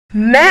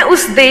मैं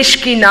उस देश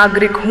की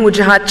नागरिक हूं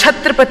जहां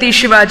छत्रपति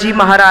शिवाजी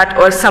महाराज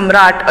और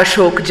सम्राट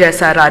अशोक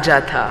जैसा राजा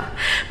था।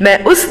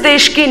 मैं उस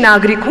देश की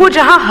नागरिक हूं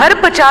जहां हर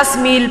 50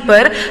 मील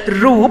पर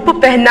रूप,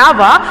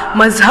 पहनावा,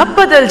 मजहब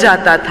बदल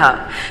जाता था।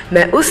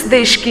 मैं उस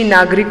देश की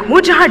नागरिक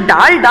हूं जहां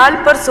डाल डाल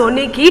पर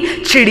सोने की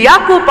चिड़िया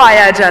को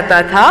पाया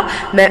जाता था।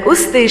 मैं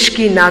उस देश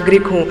की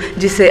नागरिक हूं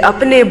जिसे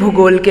अपने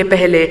भूगोल के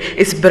पहले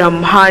इस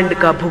ब्रह्मांड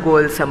का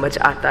भूगोल समझ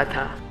आता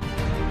था।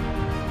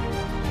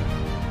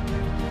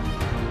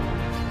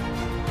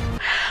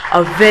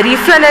 A very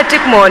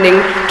frenetic morning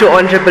to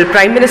Honorable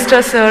Prime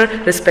Minister Sir,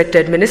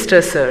 respected Minister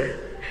Sir.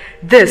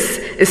 This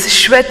is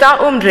Shweta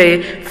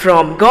Umre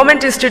from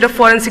Government Institute of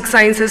Forensic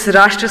Sciences,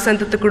 Rashtra Sant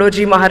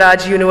Tukadoji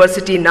Maharaj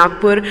University,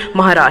 Nagpur,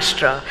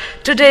 Maharashtra.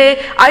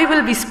 Today, I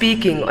will be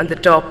speaking on the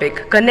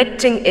topic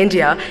connecting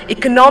India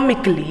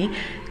economically,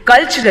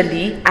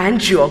 culturally and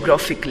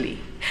geographically.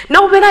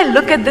 Now, when I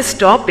look at this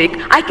topic,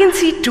 I can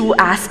see two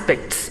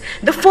aspects.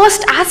 The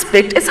first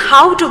aspect is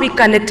how do we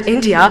connect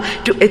India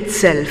to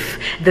itself.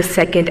 The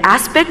second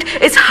aspect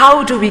is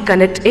how do we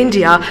connect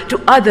India to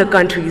other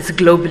countries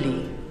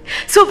globally.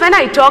 So when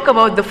I talk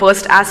about the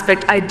first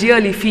aspect, I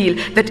dearly feel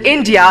that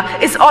India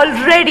is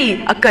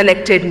already a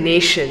connected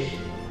nation.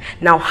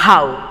 Now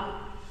how?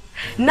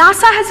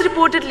 NASA has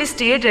reportedly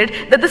stated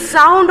that the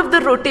sound of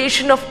the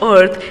rotation of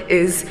Earth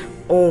is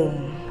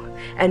Om.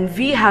 And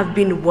we have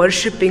been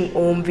worshipping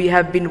Om, we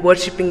have been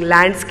worshipping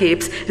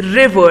landscapes,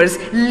 rivers,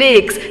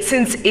 lakes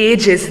since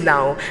ages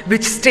now,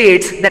 which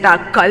states that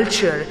our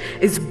culture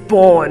is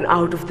born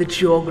out of the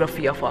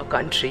geography of our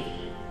country.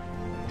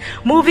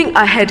 Moving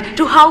ahead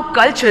to how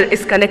culture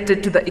is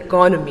connected to the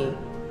economy.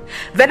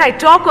 When I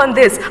talk on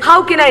this,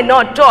 how can I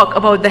not talk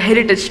about the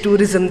heritage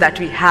tourism that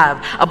we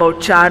have,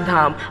 about Char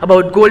Dham,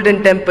 about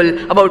Golden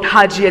Temple, about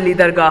Haji Ali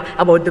Dargah,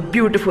 about the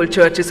beautiful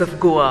churches of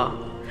Goa.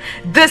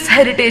 This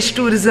heritage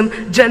tourism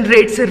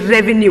generates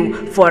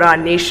revenue for our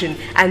nation,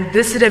 and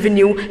this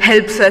revenue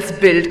helps us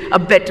build a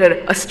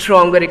better, a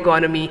stronger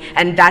economy.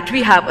 And that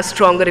we have a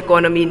stronger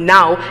economy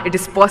now, it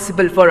is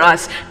possible for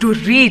us to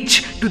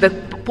reach to the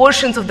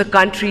portions of the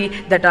country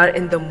that are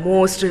in the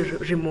most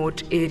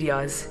remote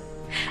areas.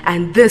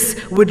 And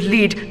this would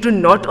lead to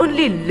not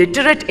only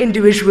literate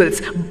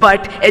individuals,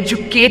 but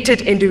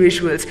educated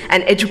individuals.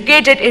 And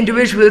educated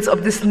individuals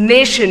of this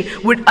nation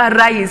would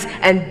arise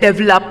and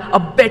develop a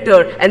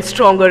better and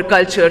stronger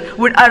culture,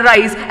 would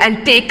arise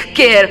and take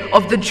care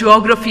of the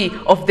geography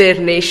of their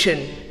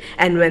nation.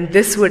 And when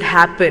this would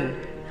happen,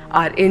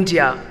 our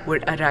India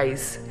would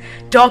arise.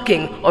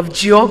 Talking of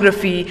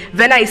geography,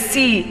 when I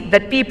see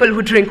that people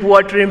who drink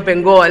water in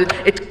Bengal,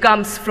 it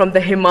comes from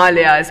the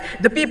Himalayas.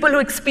 The people who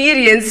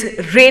experience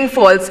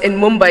rainfalls in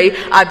Mumbai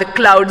are the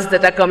clouds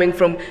that are coming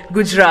from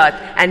Gujarat.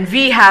 And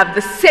we have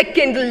the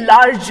second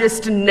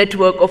largest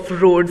network of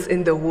roads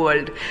in the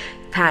world,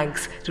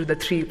 thanks to the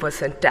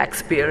 3%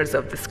 taxpayers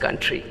of this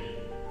country.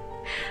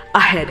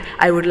 Ahead,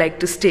 I would like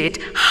to state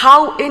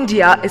how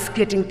India is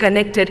getting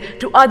connected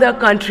to other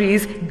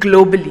countries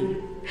globally.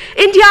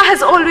 India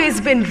has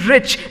always been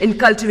rich in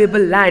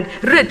cultivable land,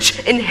 rich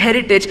in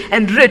heritage,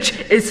 and rich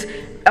is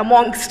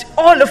amongst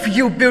all of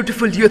you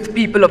beautiful youth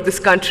people of this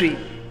country.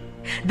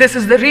 This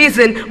is the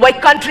reason why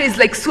countries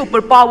like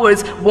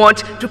superpowers want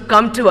to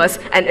come to us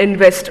and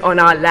invest on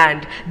our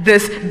land.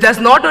 This does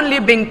not only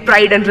bring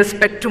pride and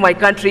respect to my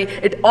country,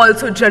 it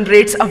also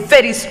generates a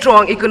very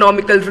strong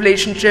economical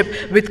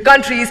relationship with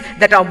countries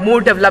that are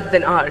more developed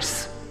than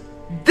ours.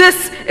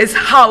 This is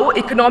how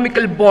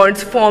economical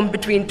bonds form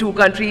between two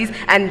countries,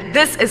 and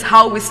this is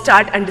how we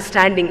start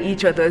understanding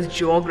each other's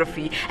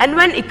geography. And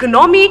when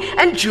economy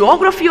and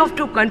geography of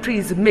two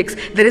countries mix,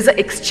 there is an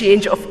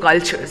exchange of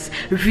cultures.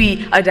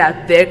 We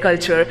adapt their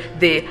culture,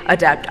 they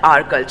adapt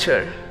our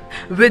culture.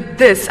 With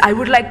this, I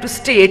would like to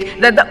state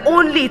that the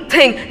only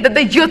thing that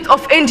the youth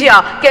of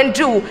India can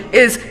do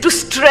is to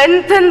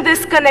strengthen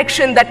this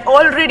connection that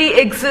already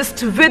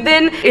exists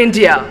within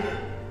India.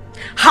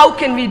 How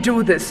can we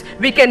do this?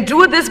 We can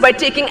do this by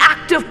taking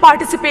active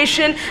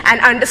participation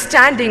and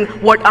understanding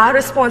what our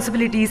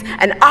responsibilities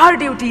and our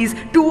duties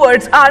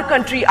towards our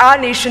country, our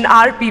nation,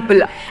 our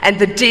people. And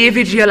the day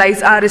we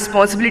realize our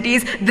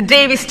responsibilities, the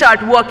day we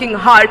start working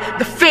hard,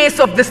 the face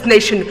of this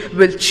nation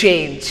will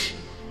change.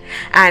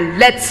 And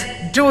let's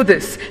do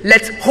this.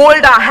 Let's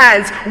hold our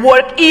hands,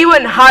 work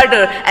even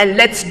harder, and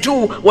let's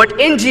do what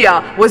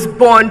India was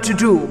born to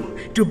do.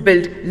 To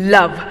build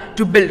love,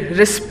 to build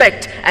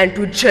respect, and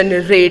to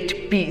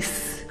generate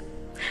peace.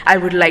 I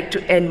would like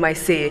to end my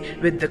say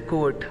with the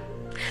quote.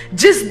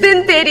 जिस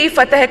दिन तेरी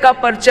फतह का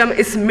परचम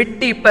इस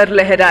मिट्टी पर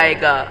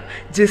लहराएगा,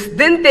 जिस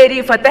दिन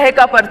तेरी फतह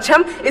का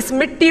परचम इस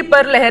मिट्टी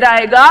पर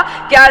लहराएगा,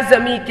 क्या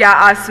ज़मीं क्या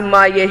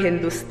आसमां ये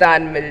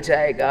हिंदुस्तान मिल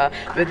जाएगा.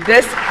 With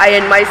this, I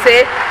end my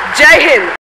say. जय हिंद.